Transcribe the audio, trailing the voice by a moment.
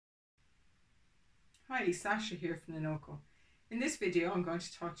Hi, Sasha here from Linnoco. In this video I'm going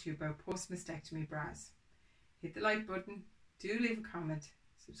to talk to you about post-mastectomy bras. Hit the like button, do leave a comment,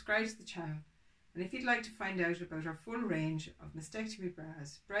 subscribe to the channel, and if you'd like to find out about our full range of mastectomy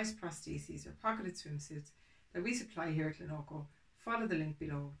bras, breast prostheses or pocketed swimsuits that we supply here at Linnoco, follow the link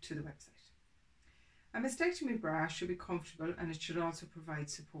below to the website. A mastectomy bra should be comfortable and it should also provide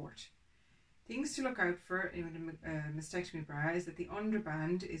support. Things to look out for in a mastectomy bra is that the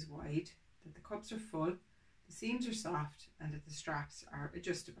underband is wide, that the cups are full, the seams are soft, and that the straps are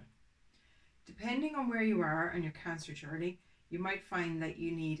adjustable. Depending on where you are on your cancer journey, you might find that you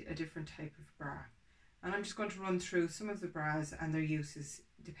need a different type of bra. And I'm just going to run through some of the bras and their uses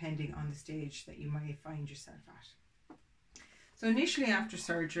depending on the stage that you may find yourself at. So initially after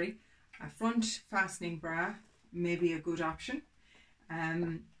surgery, a front fastening bra may be a good option.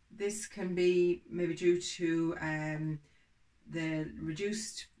 This can be maybe due to the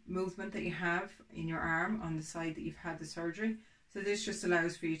reduced movement that you have in your arm on the side that you've had the surgery. So this just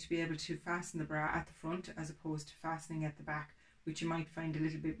allows for you to be able to fasten the bra at the front as opposed to fastening at the back, which you might find a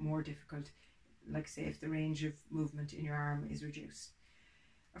little bit more difficult, like say if the range of movement in your arm is reduced.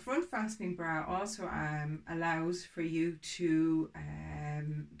 A front fastening bra also allows for you to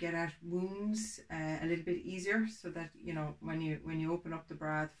get at wounds a little bit easier, so that you know when you open up the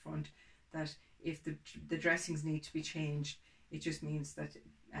bra at the front, that if the dressings need to be changed, it just means that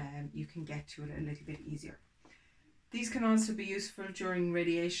you can get to it a little bit easier. These can also be useful during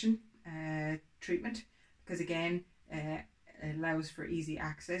radiation treatment, because again it allows for easy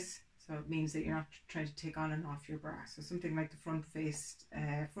access, so it means that you're not trying to take on and off your bra. So something like the front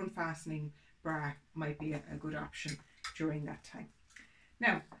fastening bra might be a good option during that time.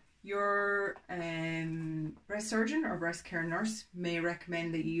 Now, your breast surgeon or breast care nurse may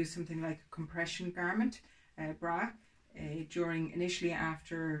recommend that you use something like a compression garment bra during initially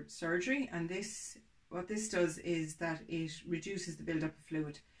after surgery, and what this does is that it reduces the buildup of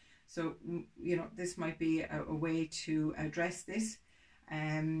fluid. So you know, this might be a way to address this,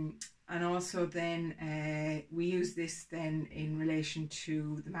 and also then we use this then in relation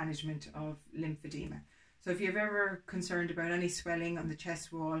to the management of lymphoedema. So if you're ever concerned about any swelling on the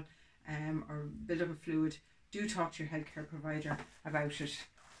chest wall or buildup of fluid, do talk to your healthcare provider about it,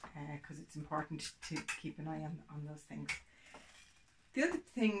 because it's important to keep an eye on those things. The other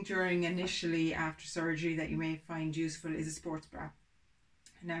thing during initially after surgery that you may find useful is a sports bra.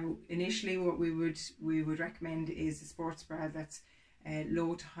 Now initially what we would recommend is a sports bra that's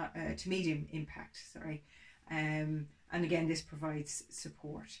low to medium impact, and again this provides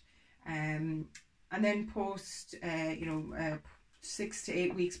support. And then post 6 to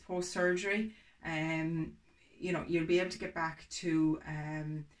 8 weeks post surgery, you know, you'll be able to get back to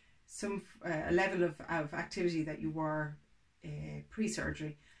a level of activity that you were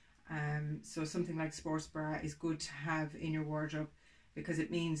pre-surgery. So something like sports bra is good to have in your wardrobe, because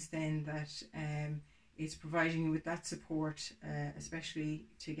it means then that it's providing you with that support, especially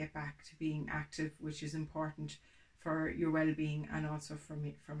to get back to being active, which is important for your well-being and also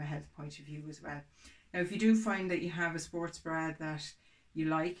from a health point of view as well. Now if you do find that you have a sports bra that you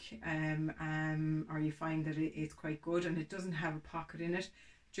like, or you find that it's quite good and it doesn't have a pocket in it,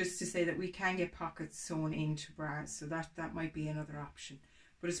 just to say that we can get pockets sewn into bras, so that might be another option.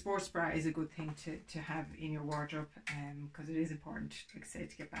 But a sports bra is a good thing to have in your wardrobe, because it is important, like I say,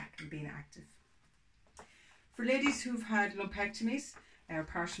 to get back and being active. For ladies who've had lumpectomies or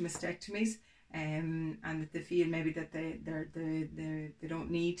partial mastectomies, and that they feel maybe that they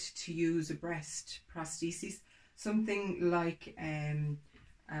don't need to use a breast prosthesis, something like a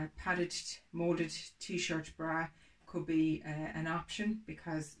padded molded t-shirt bra could be an option,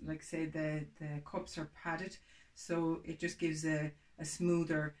 because like I say, the cups are padded, so it just gives a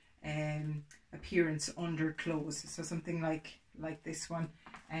smoother appearance under clothes. So something like this one,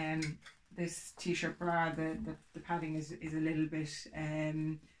 this t-shirt bra, the padding is a little bit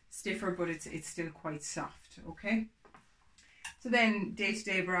stiffer, but it's still quite soft. Okay, so then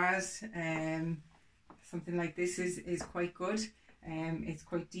day-to-day bras, something like this is quite good. It's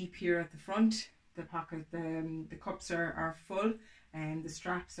quite deep here at the front. The pocket, the cups are full, and the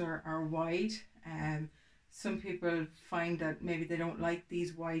straps are wide. Some people find that maybe they don't like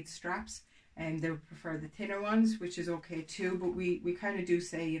these wide straps, and they would prefer the thinner ones, which is okay too. But we kind of do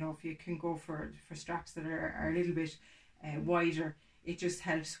say, you know, if you can go for straps that are a little bit wider, it just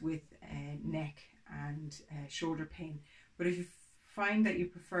helps with neck and shoulder pain. But if you find that you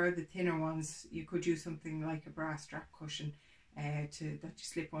prefer the thinner ones, you could use something like a bra strap cushion that you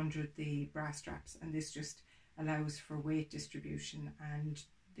slip under the bra straps, and this just allows for weight distribution, and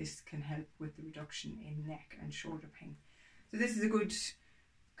this can help with the reduction in neck and shoulder pain. So this is a good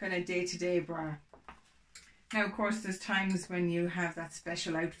kind of day-to-day bra. Now, of course, there's times when you have that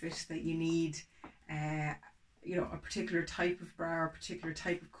special outfit that you need, you know, a particular type of bra or a particular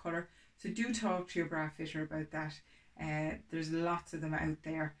type of colour. So do talk to your bra fitter about that. There's lots of them out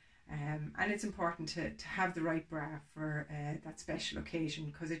there. And it's important to have the right bra for that special occasion,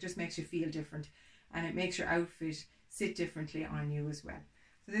 because it just makes you feel different and it makes your outfit sit differently on you as well.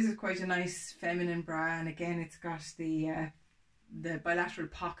 So this is quite a nice feminine bra, and again it's got the bilateral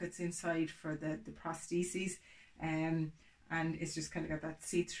pockets inside for the prostheses, and it's just kind of got that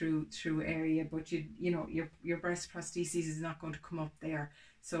see-through area, but you know your breast prosthesis is not going to come up there,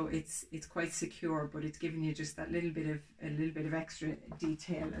 so it's quite secure, but it's giving you just that little bit of extra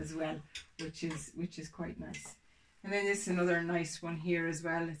detail as well, which is quite nice. And then this is another nice one here as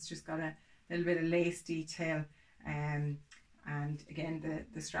well. It's just got a little bit of lace detail, and again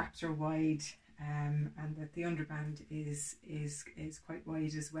the straps are wide, and that the underband is quite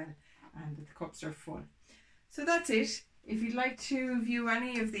wide as well, and that the cups are full. So that's it. If you'd like to view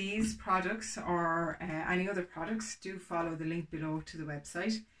any of these products or any other products, do follow the link below to the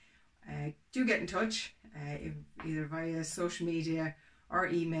website. Do get in touch, either via social media or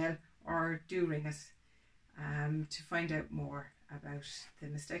email, or do ring us to find out more about the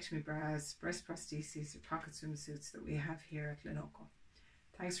mastectomy bras, breast prostheses or pocket swimsuits that we have here at Linnoco.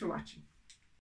 Thanks for watching.